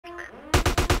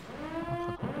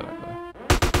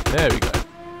There we go.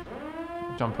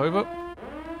 Jump over.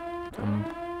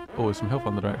 Oh, there's some health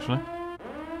under there actually.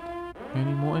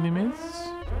 Any more enemies?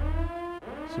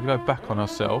 So we go back on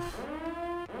ourselves.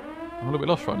 I'm a little bit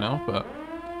lost right now, but...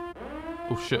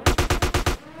 Oh shit.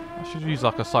 I should use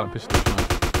like a silent pistol, you know.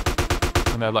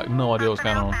 And they have like no idea what's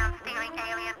going on.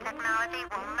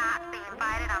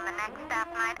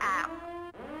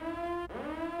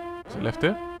 Is it left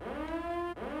here?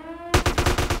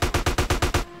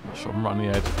 I shot him right in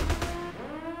the head.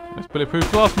 It's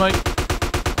bulletproof glass, mate.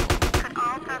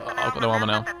 I've got no armor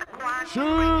now.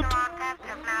 Shoot!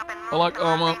 I like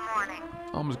armor.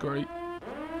 Armor's great.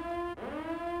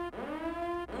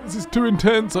 This is too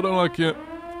intense, I don't like it.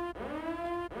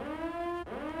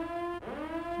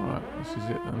 Alright, this is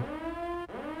it then.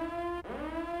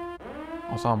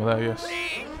 Oh, it's armor there, yes.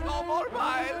 Please, no more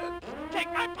violence.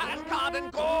 Take my pass card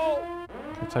and go.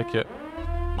 Okay, take it.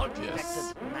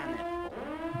 Yes.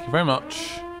 Thank you very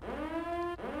much.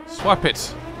 Swipe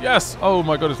it. Yes! Oh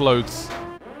my god, it's loads.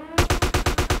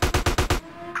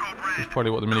 This is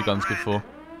probably what the minigun's good for.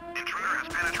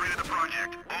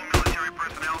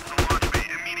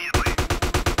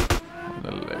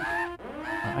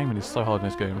 Aiming is so hard in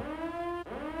this game.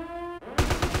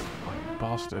 Oh, you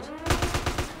bastard.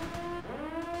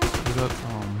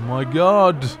 Oh my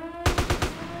god!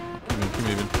 Keep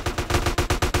moving.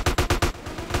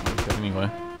 Oh, he's dead anyway.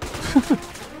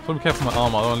 So be careful with my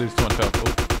armor, I don't want to lose too much health. Oh.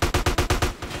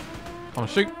 Come on,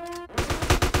 shoot!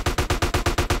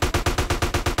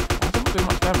 Why is it not doing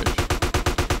much damage?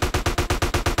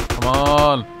 Come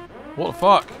on! What the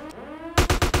fuck?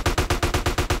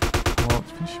 Come on,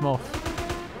 let's finish him off.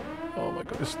 Oh my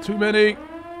god, there's too many!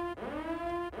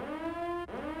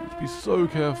 Let's be so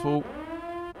careful.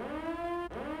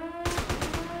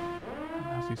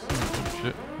 How's he seen? Oh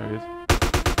shit, there he is.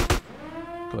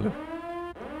 Got him.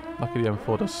 Lucky the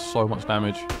M4 does so much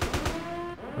damage.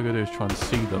 What we're gonna do is try and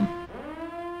see them.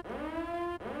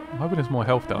 I'm hoping there's more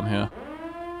health down here.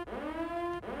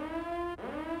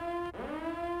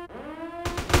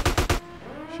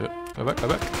 Shit, go back, go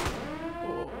back.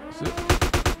 Oh, that's it.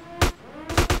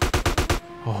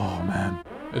 Oh man,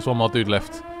 there's one more dude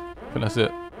left. I think that's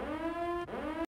it.